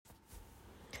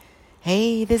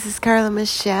Hey, this is Carla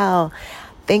Michelle.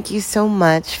 Thank you so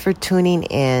much for tuning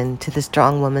in to the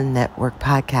Strong Woman Network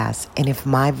podcast. And if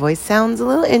my voice sounds a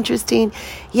little interesting,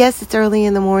 yes, it's early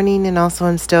in the morning and also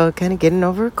I'm still kind of getting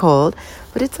over a cold,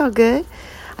 but it's all good.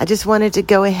 I just wanted to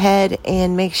go ahead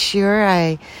and make sure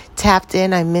I tapped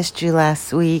in. I missed you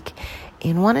last week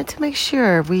and wanted to make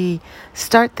sure we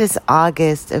start this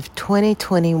August of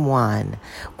 2021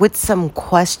 with some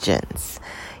questions.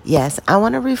 Yes, I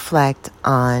want to reflect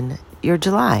on your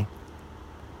July.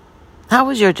 How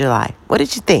was your July? What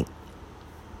did you think?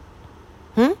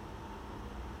 All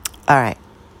right.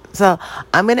 So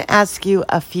I'm going to ask you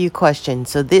a few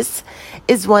questions. So this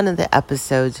is one of the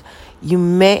episodes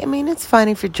it's fine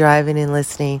if you're driving and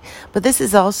listening, but this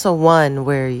is also one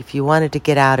where if you wanted to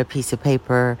get out a piece of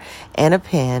paper and a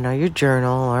pen or your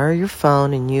journal or your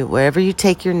phone and wherever you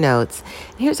take your notes,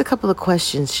 here's a couple of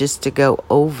questions just to go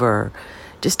over,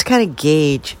 just to kind of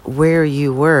gauge where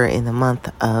you were in the month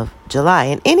of July.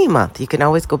 And any month, you can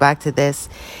always go back to this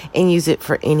and use it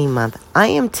for any month. I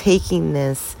am taking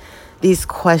these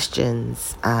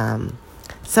questions,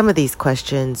 some of these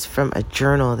questions from a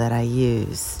journal that I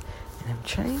use. And I'm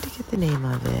trying to get the name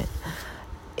of it.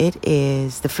 It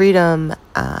is the Freedom,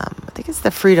 I think it's the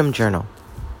Freedom Journal.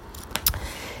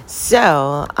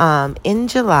 So in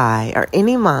July or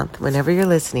any month, whenever you're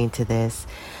listening to this,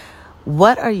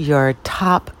 what are your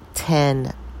top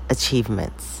 10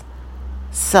 achievements?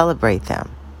 Celebrate them.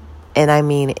 And I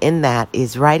mean, in that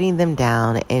is writing them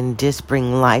down and just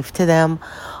bring life to them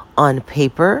on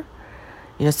paper.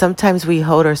 Sometimes we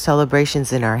hold our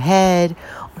celebrations in our head,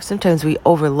 or sometimes we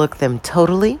overlook them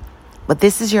totally. But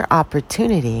this is your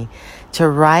opportunity to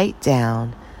write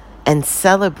down and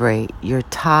celebrate your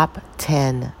top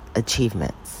 10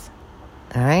 achievements.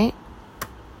 All right?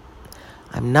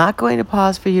 I'm not going to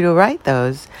pause for you to write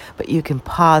those, but you can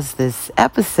pause this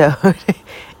episode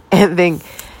and then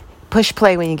push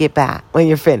play when you get back, when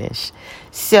you're finished.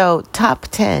 So top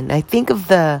 10, I think of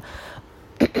the,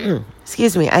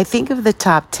 I think of the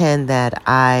top 10 that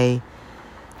I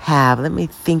have. Let me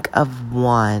think of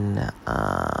one.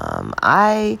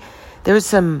 There were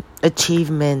some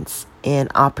achievements and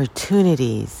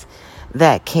opportunities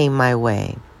that came my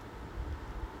way.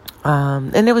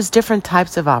 And there was different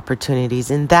types of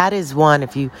opportunities. And that is one,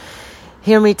 if you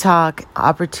hear me talk,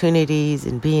 opportunities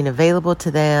and being available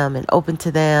to them and open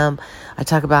to them. I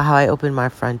talk about how I open my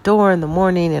front door in the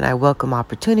morning and I welcome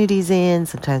opportunities in.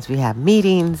 Sometimes we have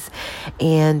meetings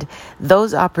and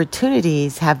those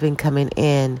opportunities have been coming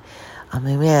in.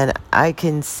 I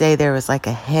can say there was like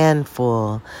a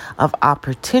handful of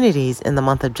opportunities in the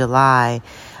month of July.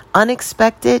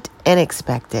 Unexpected and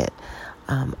expected.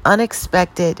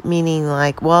 Unexpected meaning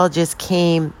just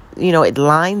came, it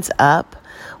lines up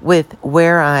with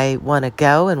where I want to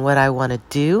go and what I want to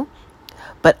do,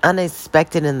 but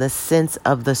unexpected in the sense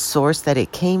of the source that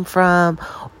it came from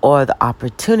or the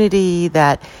opportunity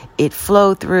that it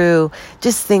flowed through,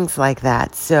 just things like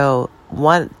that. So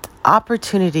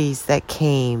opportunities that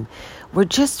came were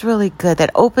just really good,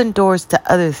 that opened doors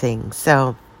to other things.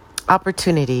 So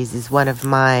opportunities is one of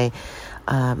my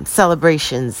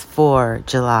celebrations for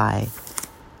July.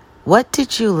 What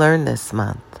did you learn this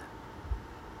month?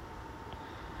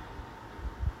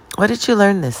 What did you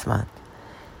learn this month?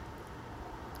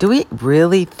 Do we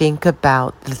really think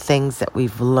about the things that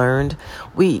we've learned?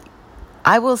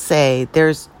 I will say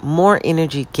there's more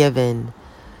energy given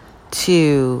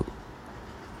to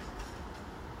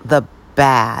the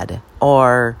bad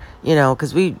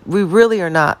because we really are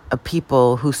not a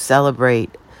people who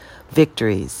celebrate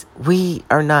victories. We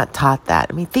are not taught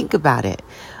that. Think about it.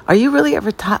 Are you really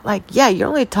ever taught you're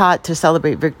only taught to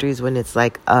celebrate victories when it's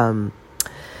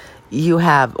you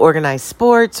have organized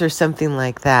sports or something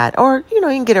like that, or you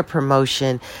can get a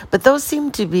promotion, but those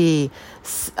seem to be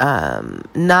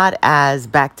not as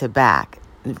back to back,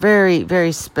 very,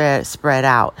 very spread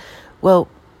out. Well,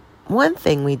 one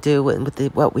thing we do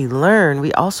with what we learn,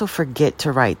 we also forget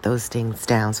to write those things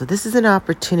down. So this is an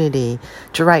opportunity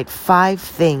to write 5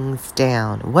 things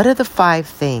down. What are the 5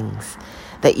 things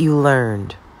that you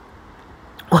learned?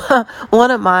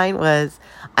 One of mine was,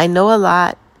 I know a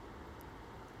lot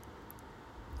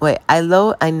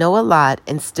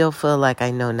and still feel like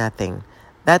I know nothing.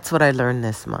 That's what I learned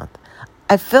this month.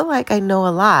 I feel like I know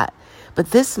a lot,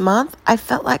 but this month I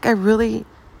felt like I really,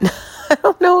 I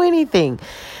don't know anything.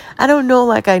 I don't know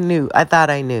like I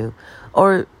thought I knew.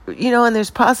 Or, and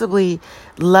there's possibly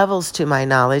levels to my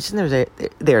knowledge. And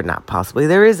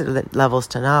there is levels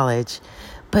to knowledge.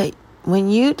 But when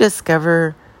you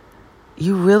discover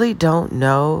you really don't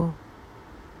know,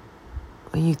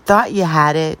 when you thought you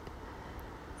had it,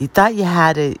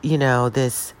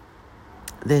 this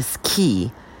this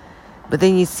key. But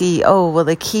then you see, oh, well,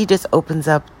 the key just opens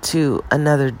up to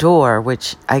another door,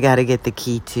 which I got to get the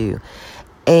key to.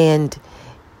 And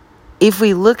if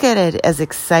we look at it as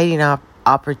exciting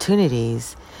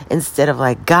opportunities, instead of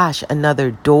like, gosh,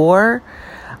 another door,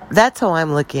 that's how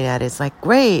I'm looking at it. It's like,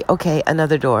 great, okay,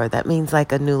 another door. That means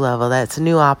like a new level. That's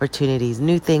new opportunities.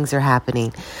 New things are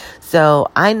happening. So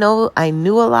I know I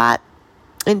knew a lot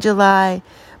in July,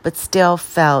 but still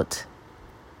felt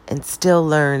and still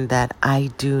learned that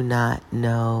I do not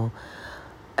know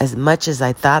as much as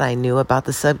I thought I knew about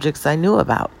the subjects I knew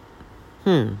about.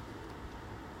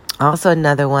 Also,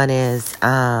 another one is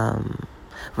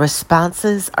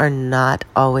responses are not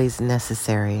always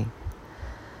necessary.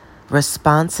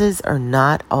 Responses are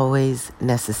not always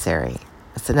necessary.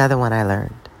 That's another one I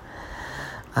learned.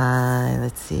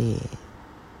 Let's see.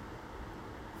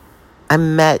 I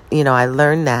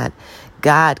learned that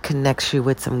God connects you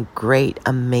with some great,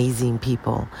 amazing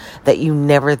people that you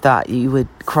never thought you would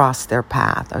cross their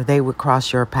path or they would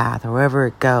cross your path or wherever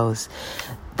it goes.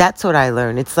 That's what I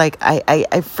learned. It's like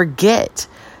I forget.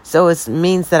 So it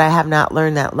means that I have not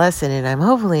learned that lesson, and I'm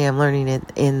learning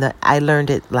it I learned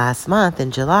it last month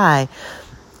in July,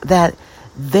 that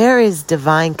there is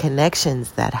divine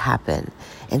connections that happen,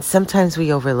 and sometimes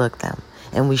we overlook them,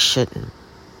 and we shouldn't.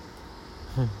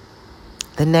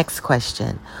 The next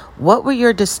question: what were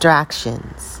your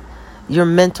distractions, your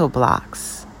mental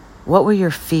blocks? What were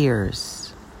your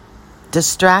fears?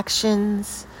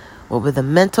 Distractions. What were the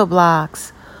mental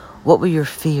blocks? What were your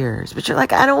fears? But you're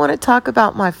like, I don't want to talk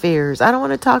about my fears. I don't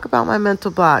want to talk about my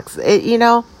mental blocks.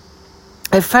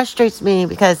 It frustrates me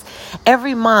because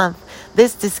every month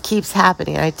this just keeps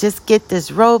happening. I just get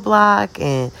this roadblock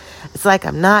and it's like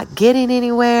I'm not getting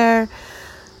anywhere.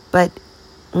 But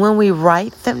when we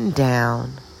write them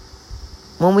down,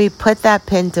 when we put that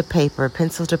pencil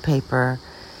to paper,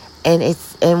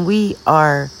 and we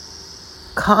are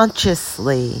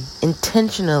consciously,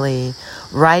 intentionally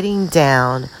writing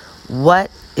down what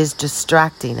is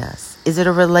distracting us. Is it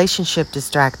a relationship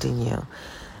distracting you?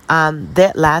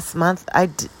 That last month I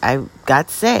got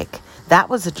sick. That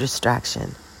was a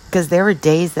distraction because there were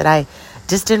days that I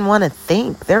just didn't want to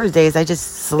think. There were days I just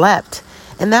slept,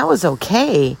 and that was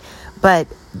okay. But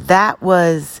that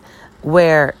was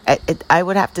where I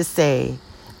would have to say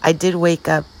I did wake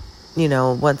up,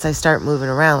 once I start moving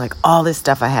around, like all this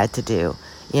stuff I had to do,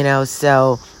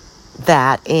 so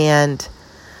that, and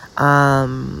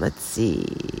let's see,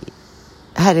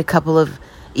 I had a couple of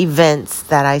events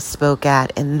that I spoke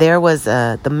at, and there was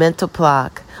the mental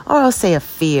block, or I'll say a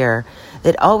fear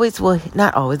that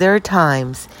not always, there are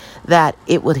times that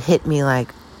it would hit me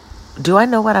like, do I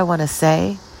know what I want to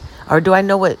say? Or do I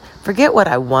know forget what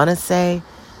I want to say.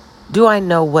 Do I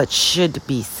know what should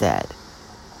be said?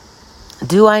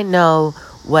 Do I know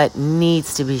what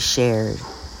needs to be shared?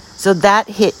 So that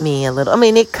hit me a little. I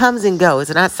mean, it comes and goes.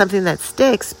 It's not something that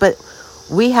sticks, but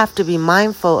we have to be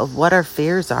mindful of what our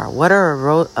fears are, what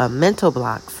are our mental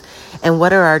blocks, and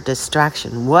what are our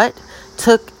distractions. What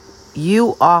took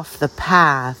you off the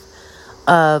path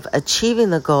of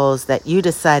achieving the goals that you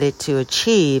decided to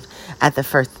achieve at the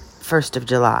 1st of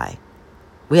July?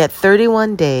 We had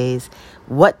 31 days.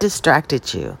 What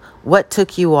distracted you? What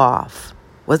took you off?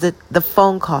 Was it the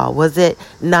phone call? Was it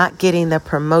not getting the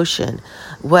promotion?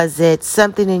 Was it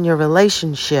something in your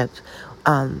relationship,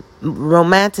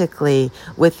 romantically,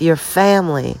 with your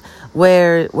family?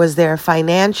 Where was there a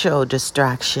financial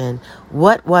distraction?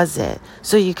 What was it?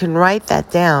 So you can write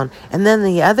that down. And then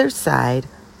the other side,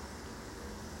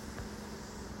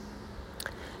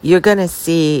 you're going to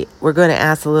see, we're going to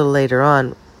ask a little later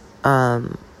on,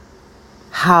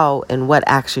 how and what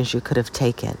actions you could have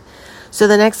taken. So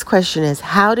the next question is,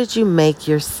 how did you make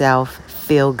yourself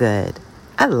feel good?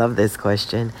 I love this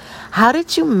question. How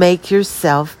did you make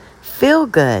yourself feel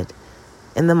good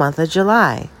in the month of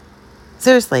July?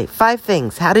 Seriously, 5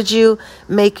 things. How did you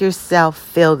make yourself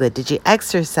feel good? Did you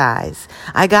exercise?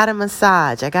 I got a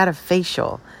massage. I got a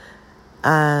facial.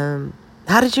 How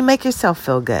did you make yourself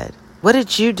feel good? What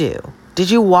did you do? Did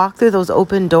you walk through those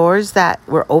open doors that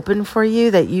were open for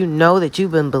you, that that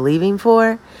you've been believing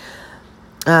for?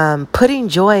 Putting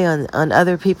joy on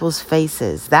other people's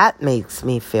faces. That makes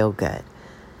me feel good.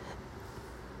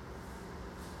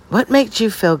 What makes you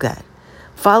feel good?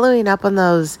 Following up on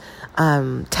those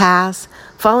tasks,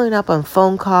 following up on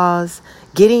phone calls,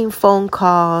 getting phone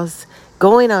calls,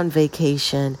 going on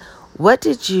vacation. What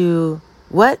makes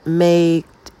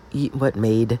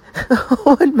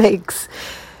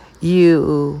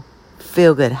you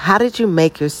feel good? How did you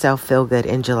make yourself feel good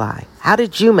in July? How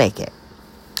did you make it?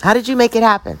 How did you make it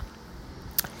happen?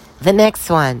 The next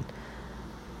one.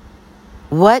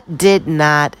 What did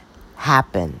not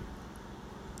happen?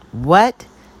 What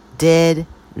did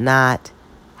not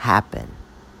happen?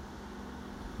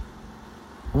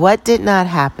 What did not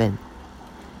happen?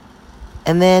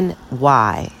 And then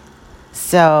why?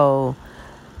 So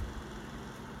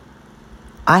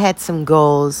I had some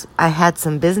goals. I had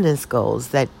some business goals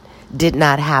that did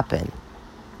not happen.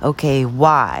 Okay,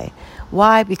 why?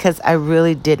 Why? Because I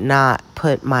really did not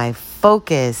put my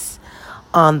focus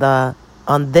on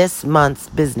this month's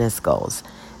business goals.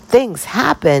 Things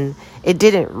happen. It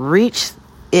didn't reach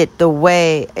it the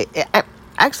way.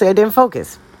 Actually, I didn't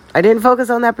focus. I didn't focus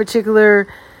on that particular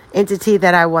entity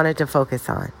that I wanted to focus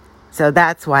on. So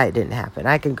that's why it didn't happen.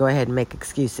 I can go ahead and make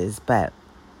excuses, but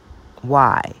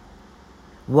why?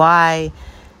 Why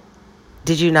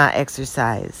did you not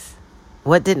exercise?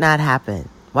 What did not happen?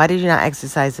 Why did you not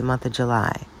exercise the month of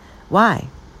July? Why?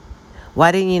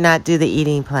 Why didn't you not do the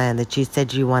eating plan that you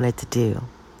said you wanted to do?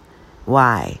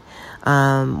 Why?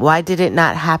 Why did it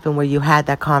not happen where you had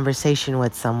that conversation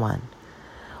with someone?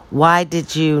 Why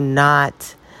did you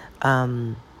not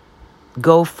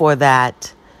go for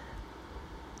that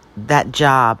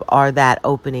job or that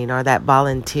opening or that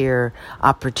volunteer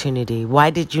opportunity? Why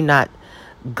did you not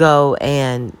go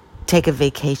and take a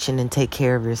vacation and take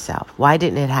care of yourself? Why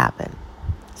didn't it happen?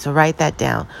 So write that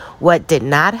down. What did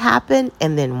not happen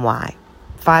and then why?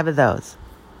 5 of those.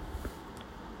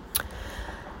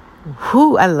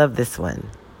 Whew, I love this one.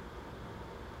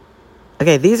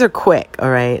 Okay, these are quick, all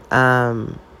right?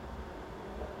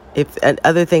 If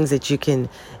other things that you can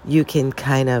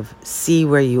kind of see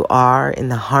where you are in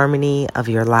the harmony of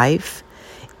your life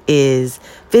is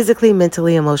physically,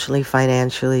 mentally, emotionally,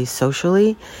 financially,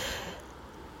 socially.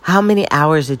 How many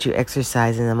hours did you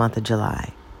exercise in the month of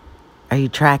July? Are you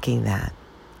tracking that?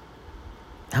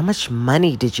 How much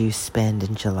money did you spend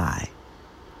in July?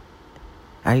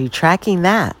 Are you tracking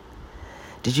that?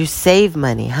 Did you save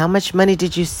money? How much money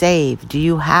did you save? Do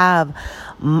you have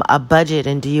a budget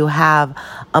and do you have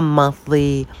a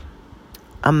monthly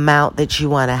amount that you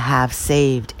want to have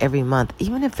saved every month?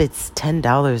 Even if it's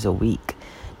 $10 a week.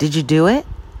 Did you do it?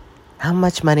 How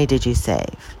much money did you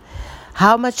save?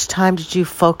 How much time did you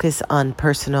focus on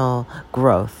personal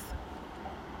growth?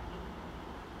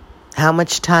 How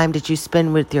much time did you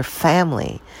spend with your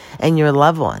family and your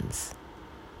loved ones?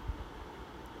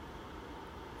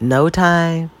 No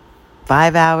time,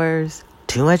 5 hours,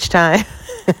 too much time.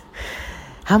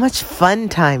 How much fun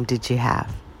time did you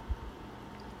have?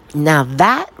 Now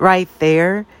that right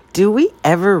there, do we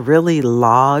ever really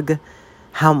log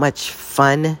how much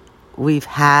fun we've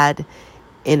had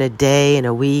in a day, in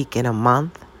a week, in a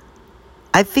month?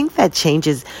 I think that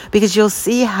changes because you'll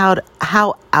see how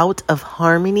out of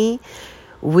harmony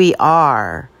we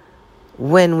are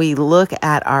when we look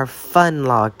at our fun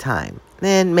log time.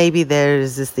 Then maybe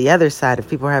there's the other side of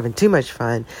people are having too much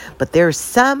fun, but there are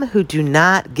some who do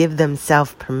not give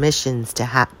themselves permission to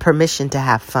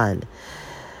have fun.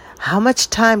 How much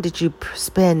time did you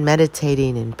spend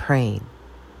meditating and praying?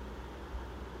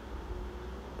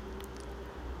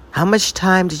 How much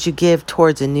time did you give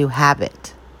towards a new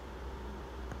habit?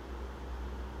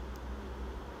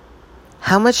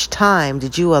 How much time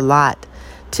did you allot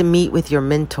to meet with your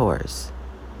mentors?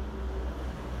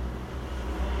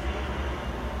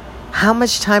 How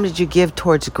much time did you give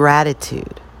towards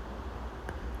gratitude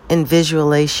and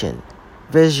visualization?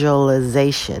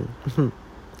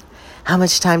 How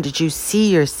much time did you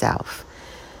see yourself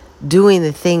doing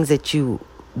the things that you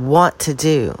want to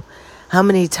do? How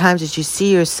many times did you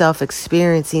see yourself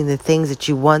experiencing the things that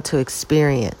you want to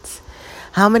experience?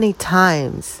 How many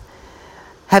times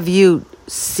have you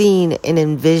seen and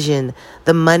envisioned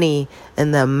the money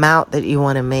and the amount that you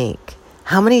want to make?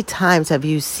 How many times have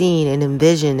you seen and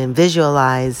envisioned and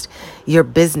visualized your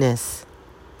business,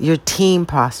 your team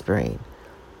prospering,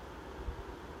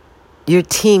 your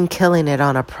team killing it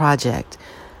on a project?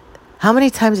 How many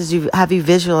times have you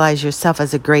visualized yourself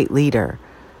as a great leader?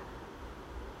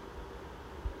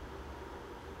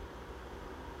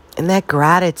 And that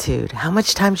gratitude, how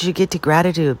much time did you get to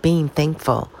gratitude of being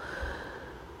thankful?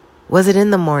 Was it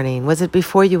in the morning? Was it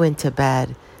before you went to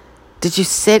bed? Did you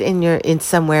sit in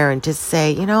somewhere and just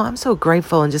say, I'm so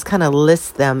grateful, and just kind of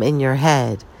list them in your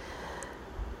head?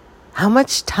 How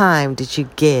much time did you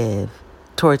give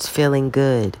towards feeling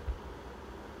good?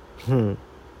 When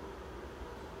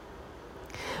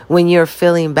you're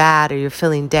feeling bad or you're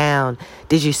feeling down,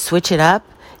 did you switch it up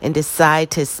and decide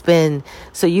to spend,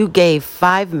 so you gave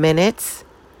 5 minutes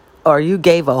or you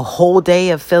gave a whole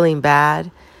day of feeling bad?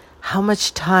 How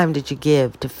much time did you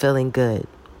give to feeling good?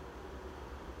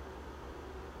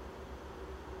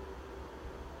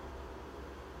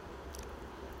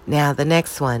 Now, the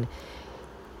next one.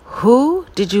 Who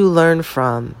did you learn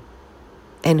from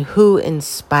and who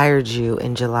inspired you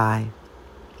in July?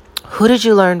 Who did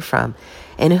you learn from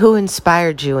and who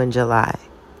inspired you in July?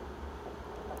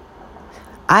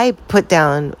 I put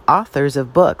down authors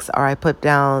of books, or I put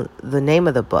down the name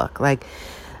of the book. Like,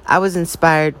 I was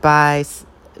inspired by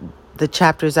the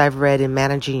chapters I've read in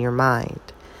Managing Your Mind.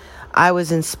 I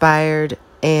was inspired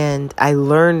and I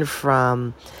learned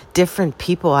from different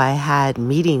people I had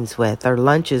meetings with, or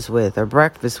lunches with, or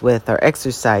breakfast with, or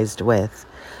exercised with.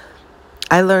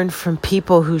 I learned from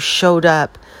people who showed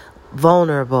up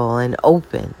vulnerable and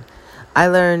open. I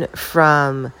learned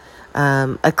from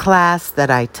a class that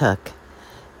I took,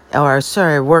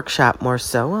 workshop more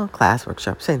so. Well, class,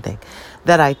 workshop, same thing,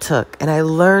 that I took. And I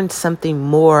learned something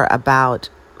more about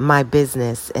my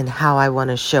business and how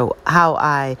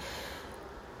I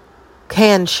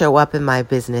can show up in my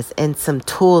business, and some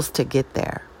tools to get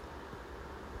there.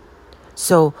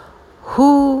 So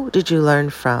who did you learn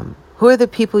from? Who are the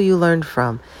people you learned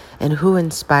from, and who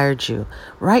inspired you?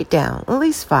 Write down at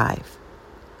least 5.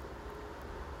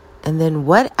 And then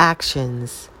what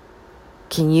actions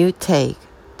can you take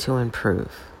to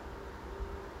improve?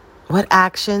 What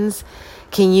actions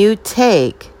can you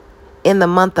take in the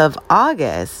month of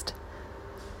August?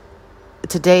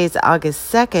 Today is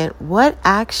August 2nd. What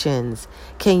actions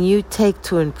can you take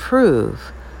to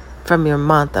improve from your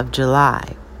month of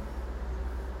July?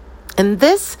 And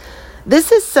this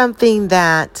is something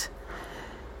that,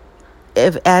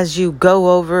 as you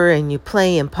go over and you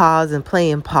play and pause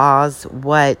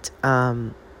what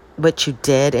you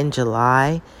did in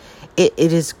July, it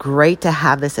is great to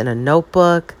have this in a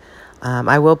notebook.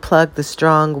 I will plug this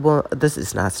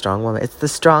is not Strong Woman, it's the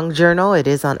Strong Journal. It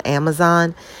is on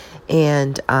Amazon,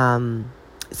 and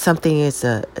something is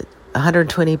a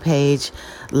 120-page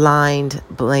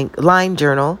lined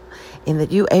journal, and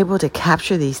that you're able to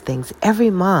capture these things every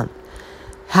month.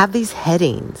 Have these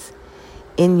headings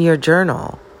in your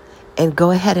journal and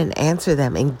go ahead and answer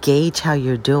them and gauge how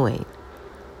you're doing.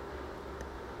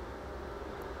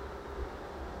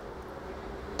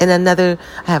 And I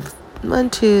have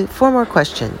 4 more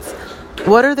questions.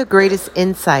 What are the greatest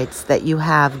insights that you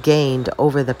have gained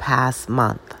over the past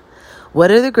month?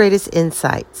 What are the greatest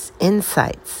insights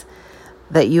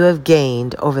that you have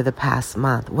gained over the past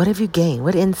month? What have you gained?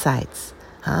 What insights?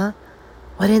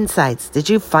 What insights? Did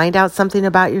you find out something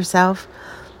about yourself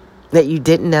that you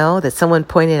didn't know, that someone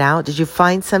pointed out? Did you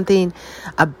find something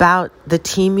about the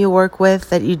team you work with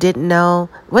that you didn't know?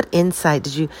 What insight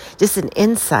just an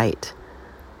insight,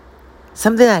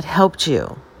 something that helped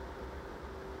you?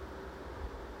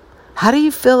 How do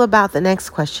you feel about the next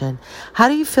question? How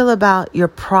do you feel about your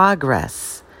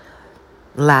progress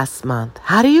last month?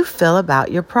 How do you feel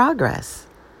about your progress?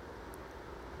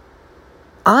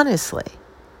 Honestly,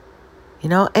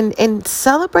 and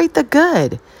celebrate the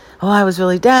good. Oh, I was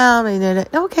really down.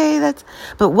 Okay,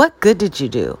 but what good did you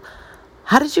do?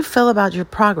 How did you feel about your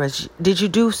progress? Did you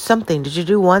do something? Did you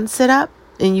do one sit-up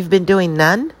and you've been doing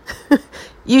none?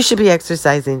 You should be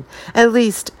exercising at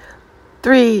least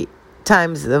 3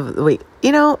 times a week.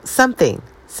 Something,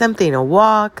 a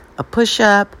walk, a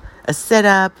push-up, a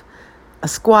sit-up, a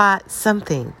squat,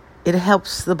 something. It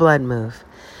helps the blood move.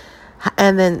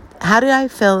 And then how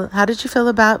did you feel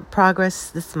about progress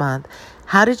this month?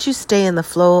 How did you stay in the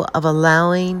flow of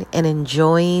allowing and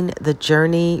enjoying the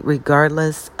journey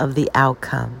regardless of the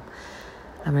outcome?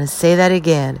 I'm going to say that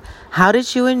again. How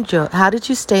did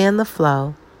you stay in the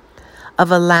flow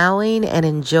of allowing and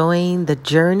enjoying the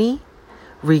journey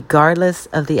regardless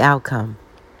of the outcome?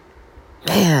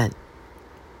 Man,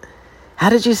 how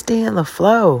did you stay in the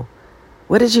flow?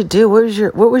 What did you do?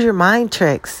 What was your mind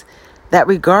tricks that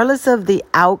regardless of the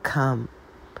outcome?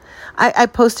 I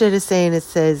posted a saying. It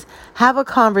says, have a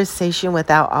conversation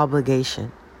without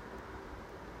obligation.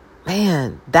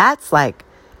 Man, that's like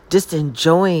just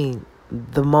enjoying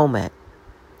the moment.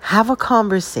 Have a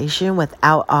conversation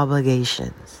without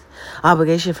obligations.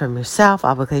 Obligation from yourself,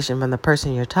 obligation from the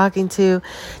person you're talking to.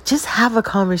 Just have a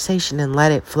conversation and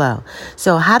let it flow.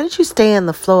 So how did you stay in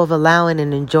the flow of allowing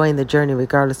and enjoying the journey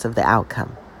regardless of the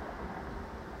outcome?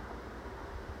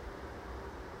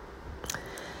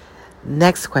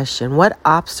 Next question. What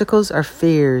obstacles or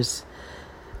fears?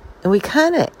 And we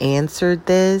kind of answered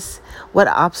this. What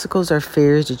obstacles or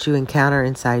fears did you encounter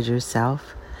inside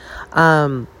yourself?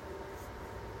 I'm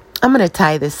going to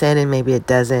tie this in, and maybe it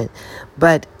doesn't.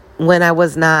 But when I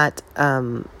was not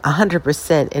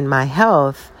 100% in my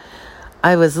health,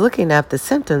 I was looking up the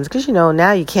symptoms. Because,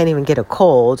 now you can't even get a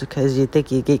cold because you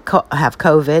think you have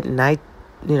COVID. And I,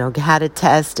 had a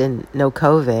test and no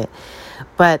COVID.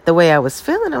 But the way I was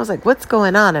feeling, I was like, what's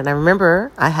going on? And I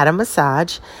remember I had a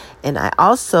massage, and I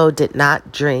also did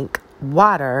not drink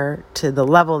water to the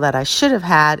level that I should have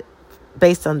had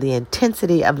based on the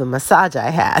intensity of the massage I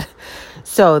had.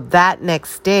 So that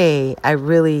next day,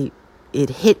 it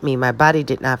hit me. My body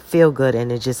did not feel good,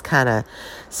 and it just kind of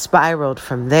spiraled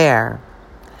from there.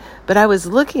 But I was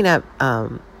looking at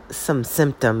some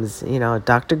symptoms,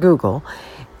 Dr. Google,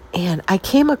 and I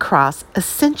came across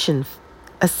ascension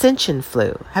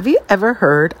flu. Have you ever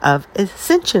heard of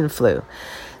ascension flu?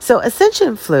 So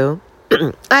ascension flu,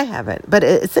 I haven't, but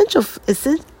ascension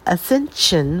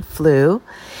flu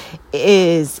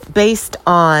is based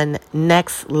on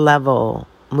next level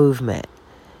movement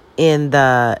in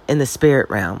the spirit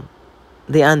realm,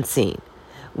 the unseen,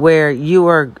 where you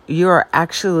are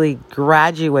actually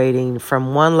graduating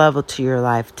from one level to your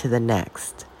life to the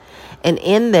next. And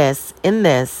in this,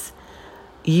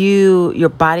 your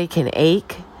body can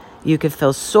ache, you can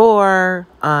feel sore,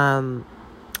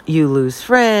 you lose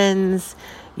friends,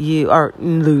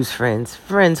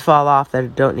 friends fall off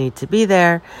that don't need to be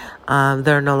there,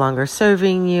 they're no longer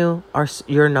serving you, or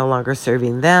you're no longer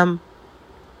serving them.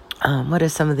 What are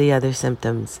some of the other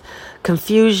symptoms?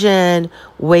 Confusion,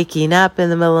 waking up in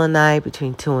the middle of the night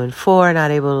between 2 and 4, not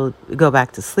able to go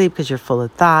back to sleep because you're full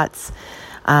of thoughts.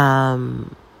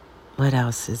 What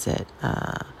else is it?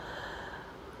 I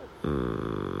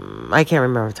can't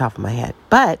remember off the top of my head.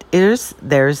 But there's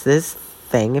this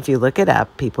thing, if you look it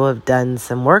up, people have done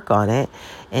some work on it,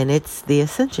 and it's the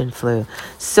ascension flu.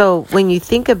 So when you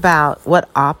think about what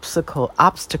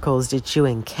obstacles did you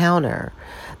encounter,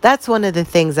 that's one of the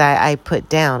things I put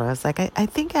down. I was like, I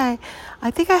think I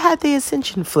had the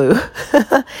ascension flu,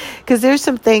 because there's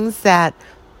some things that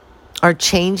are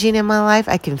changing in my life.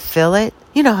 I can feel it.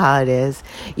 You know how it is.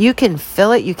 You can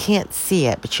feel it. You can't see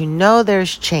it, but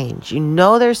there's change.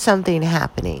 There's something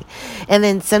happening. And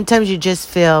then sometimes you just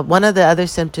feel, one of the other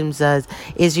symptoms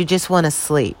is you just want to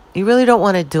sleep. You really don't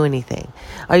want to do anything,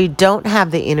 or you don't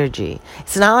have the energy.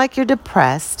 It's not like you're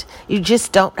depressed. You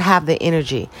just don't have the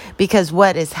energy, because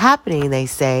what is happening, they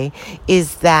say,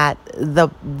 is that the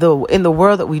in the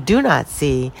world that we do not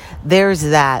see, there's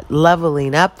that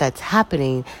leveling up that's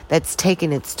happening, that's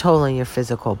taking its toll on your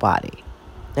physical body.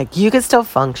 Like, you can still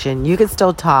function, you can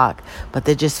still talk, but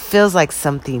there just feels like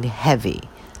something heavy.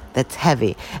 That's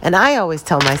heavy. And I always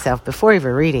tell myself, before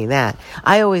even reading that,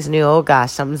 I always knew, oh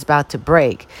gosh, something's about to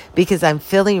break, because I'm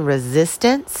feeling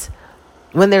resistance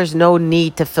when there's no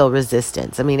need to feel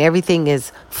resistance. I mean, everything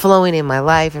is flowing in my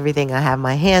life. Everything I have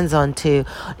my hands onto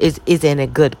is in a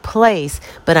good place,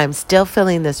 but I'm still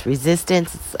feeling this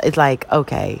resistance. It's like,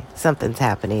 okay, something's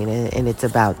happening, and it's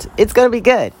going to be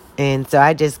good. And so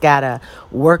I just got to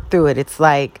work through it. It's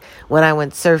like when I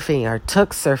went surfing or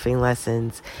took surfing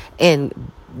lessons,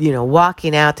 and,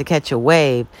 walking out to catch a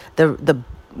wave, the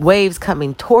waves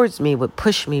coming towards me would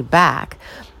push me back.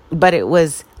 But it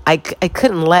was, I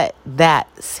couldn't let that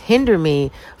hinder me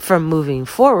from moving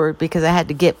forward, because I had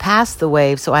to get past the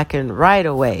wave so I can ride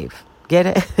a wave. Get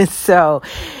it? So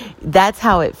that's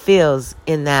how it feels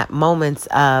in that moments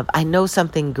of, I know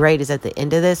something great is at the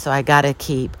end of this, so I got to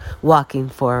keep walking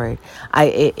forward.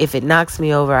 If it knocks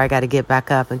me over, I got to get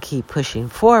back up and keep pushing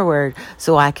forward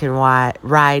so I can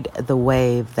ride the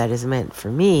wave that is meant for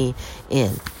me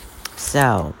in.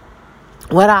 So,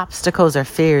 what obstacles or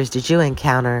fears did you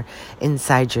encounter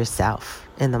inside yourself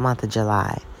in the month of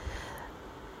July?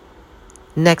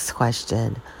 Next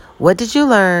question. What did you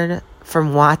learn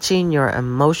from watching your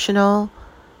emotional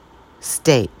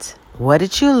state? What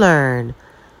did you learn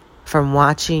from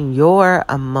watching your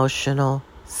emotional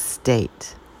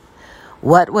state?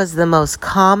 What was the most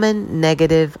common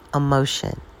negative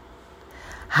emotion?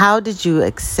 How did you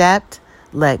accept,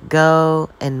 let go,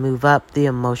 and move up the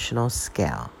emotional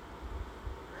scale?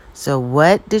 So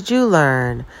what did you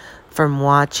learn from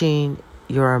watching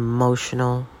your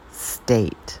emotional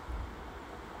state?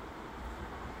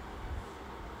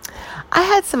 I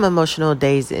had some emotional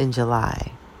days in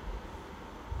July,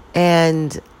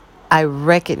 and I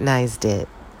recognized it.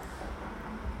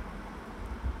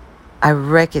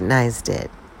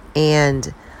 And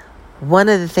one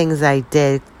of the things I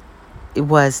did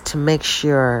was to make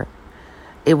sure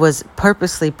it was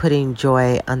purposely putting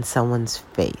joy on someone's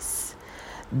face.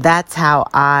 That's how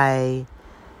I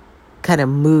kind of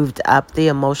moved up the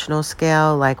emotional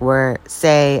scale. Like, where,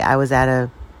 say I was at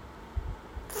a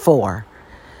 4,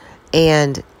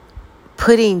 and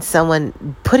putting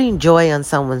joy on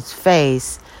someone's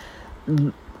face,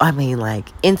 I mean, like,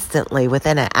 instantly,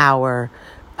 within an hour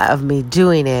of me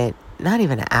doing it, not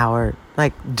even an hour,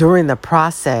 like during the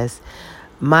process,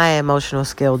 my emotional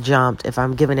scale jumped. If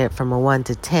I'm giving it from a 1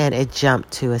 to 10, it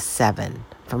jumped to a 7,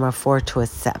 from a 4 to a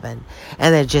 7.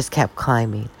 And it just kept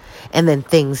climbing. And then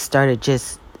things started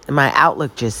my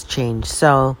outlook just changed.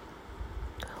 So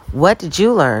what did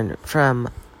you learn from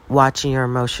watching your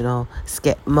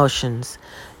emotions?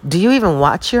 Do you even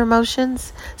watch your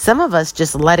emotions? Some of us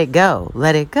just let it go,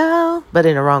 but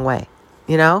in the wrong way.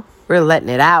 We're letting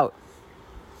it out.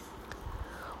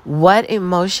 What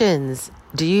emotions?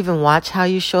 Do you even watch how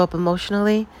you show up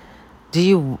emotionally? Do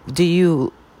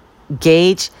you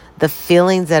gauge the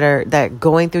feelings that are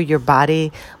going through your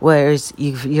body, whereas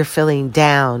you're feeling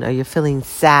down, or you're feeling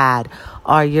sad,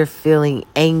 or you're feeling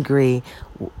angry?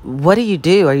 What do you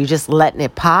do? Are you just letting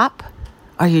it pop?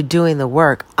 Are you doing the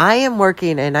work? I am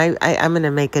working, and I'm going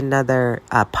to make another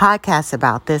podcast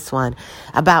about this one,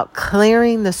 about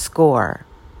clearing the score.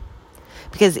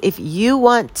 Because if you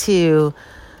want to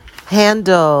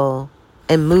handle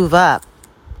and move up,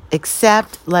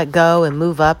 accept, let go, and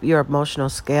move up your emotional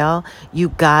scale, you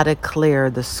gotta clear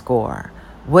the score.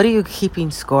 What are you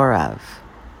keeping score of?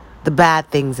 The bad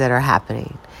things that are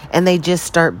happening. And they just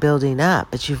start building up,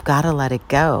 but you've got to let it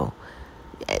go.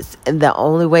 And the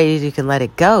only way you can let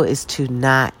it go is to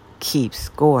not keep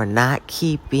score, not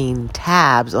keeping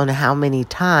tabs on how many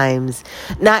times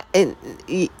something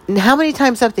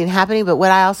happening. But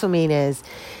what I also mean is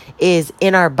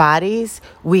in our bodies,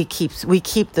 we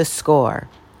keep the score.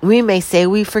 We may say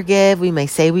we forgive, we may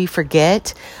say we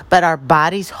forget, but our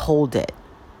bodies hold it.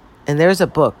 And there's a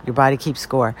book, Your Body Keeps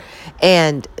Score.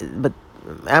 But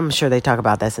I'm sure they talk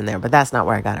about this in there, but that's not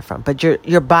where I got it from. But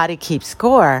your body keeps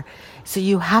score. So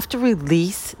you have to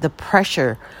release the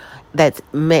pressure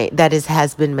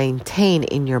has been maintained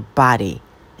in your body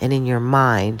and in your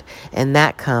mind. And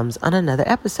that comes on another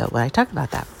episode when I talk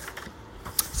about that.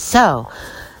 So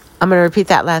I'm going to repeat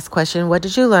that last question. What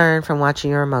did you learn from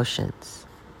watching your emotions?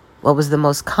 What was the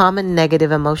most common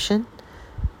negative emotion?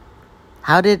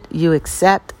 How did you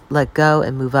accept, let go,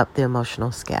 and move up the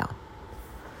emotional scale?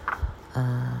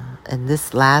 And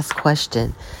this last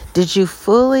question, did you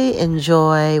fully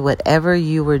enjoy whatever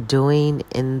you were doing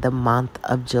in the month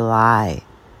of July?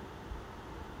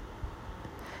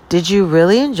 Did you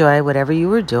really enjoy whatever you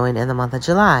were doing in the month of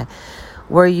July?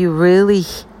 Were you really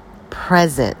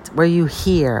present? Were you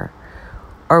here?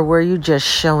 Or were you just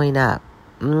showing up?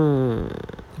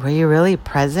 Were you really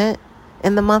present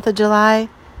in the month of July?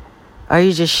 Or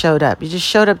you just showed up? You just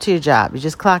showed up to your job. You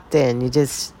just clocked in. You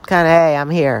just kind of, hey, I'm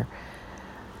here.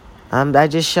 I'm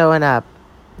just showing up.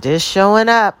 Just showing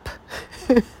up.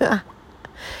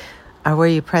 Or were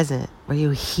you present? Were you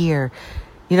here?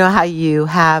 You know how you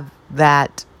have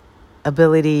that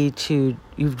ability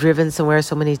you've driven somewhere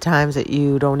so many times that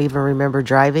you don't even remember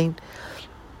driving?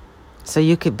 So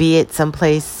you could be at some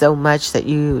place so much that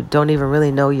you don't even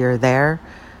really know you're there.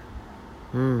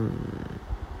 All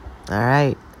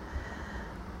right.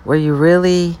 Were you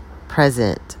really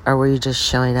present, or were you just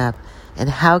showing up? And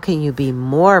how can you be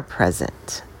more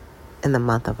present in the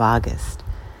month of August?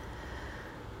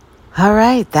 All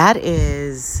right, that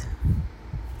is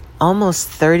almost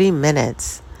 30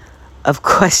 minutes of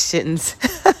questions.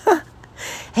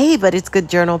 Hey, but it's good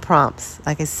journal prompts.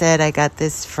 Like I said, I got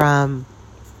this from,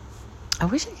 I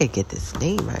wish I could get this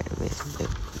name right.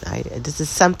 This is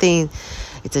something,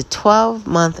 it's a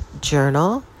 12-month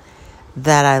journal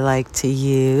that I like to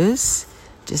use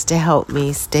just to help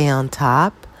me stay on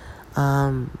top.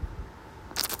 I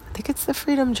think it's the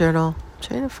Freedom Journal. I'm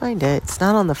trying to find it. It's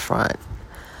not on the front,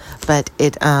 but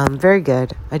it very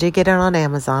good. I did get it on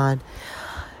Amazon,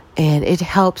 and it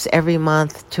helps every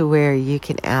month to where you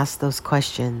can ask those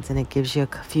questions, and it gives you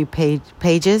a few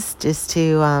pages just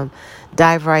to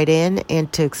dive right in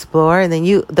and to explore. And then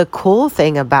the cool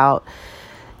thing about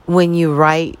when you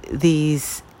write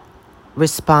these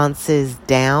responses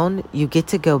down, you get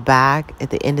to go back at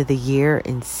the end of the year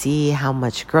and see how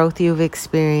much growth you've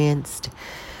experienced,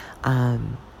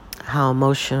 how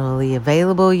emotionally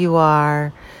available you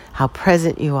are, how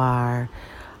present you are,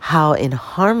 how in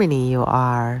harmony you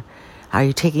are. Are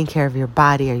you taking care of your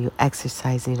body? Are you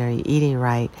exercising? Are you eating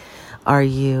right? Are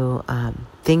you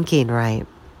thinking right?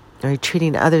 Are you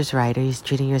treating others right? Are you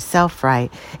treating yourself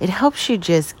right? It helps you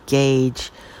just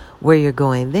gauge where you're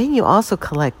going. Then you also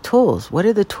collect tools. What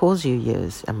are the tools you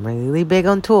use? I'm really big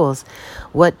on tools.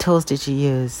 What tools did you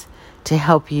use to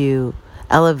help you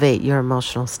elevate your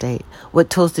emotional state? What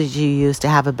tools did you use to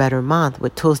have a better month?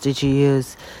 What tools did you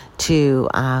use to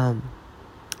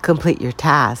complete your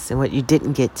tasks? And what you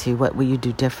didn't get to, what will you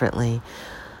do differently?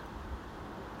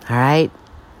 All right.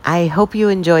 I hope you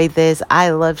enjoyed this.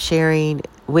 I love sharing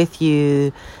with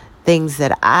you things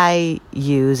that I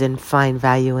use and find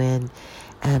value in.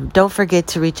 Don't forget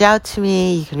to reach out to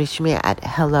me. You can reach me at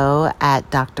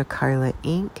hello@Dr. Carla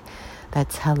Inc.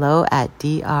 That's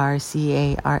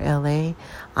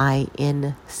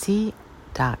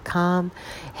hello@DrCarlaInc.com.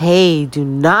 Hey, do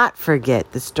not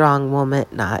forget the Strong Woman.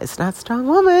 No, it's not Strong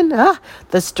Woman.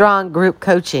 The Strong Group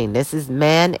Coaching. This is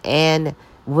men and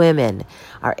women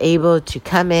are able to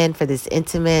come in for this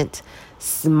intimate,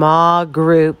 small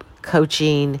group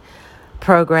coaching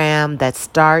program that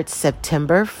starts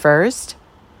September 1st.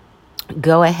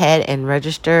 Go ahead and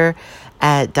register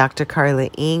at Dr. Carla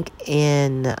Inc.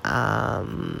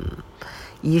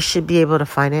 You should be able to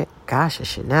find it. Gosh, I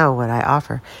should know what I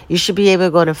offer. You should be able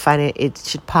to go to find it. It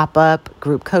should pop up,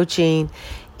 group coaching,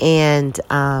 and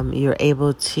you're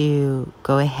able to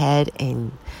go ahead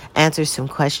and answer some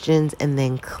questions and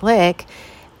then click.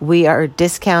 We are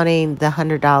discounting the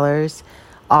 $100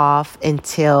 off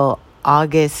until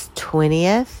August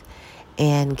 20th,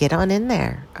 and get on in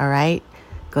there. All right.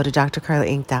 Go to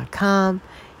drcarlainc.com.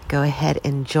 Go ahead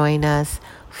and join us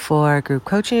for group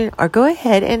coaching, or go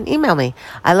ahead and email me.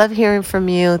 I love hearing from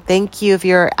you. Thank you if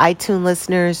you're iTunes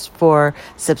listeners for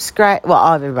subscribe.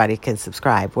 Well, everybody can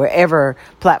subscribe wherever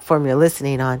platform you're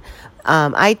listening on.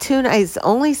 iTunes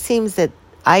only seems that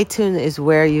iTunes is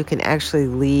where you can actually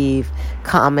leave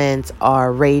comments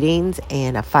or ratings,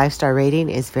 and a 5-star rating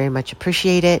is very much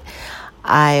appreciated.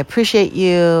 I appreciate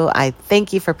you. I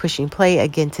thank you for pushing play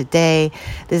again today.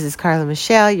 This is Carla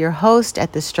Michelle, your host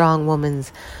at the Strong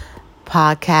Woman's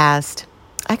podcast.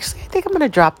 Actually, I think I'm going to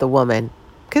drop the woman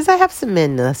because I have some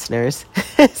men listeners.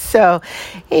 So,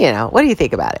 what do you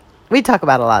think about it? We talk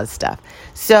about a lot of stuff.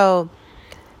 So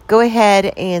go ahead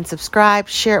and subscribe,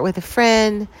 share it with a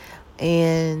friend,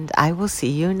 and I will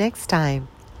see you next time.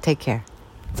 Take care.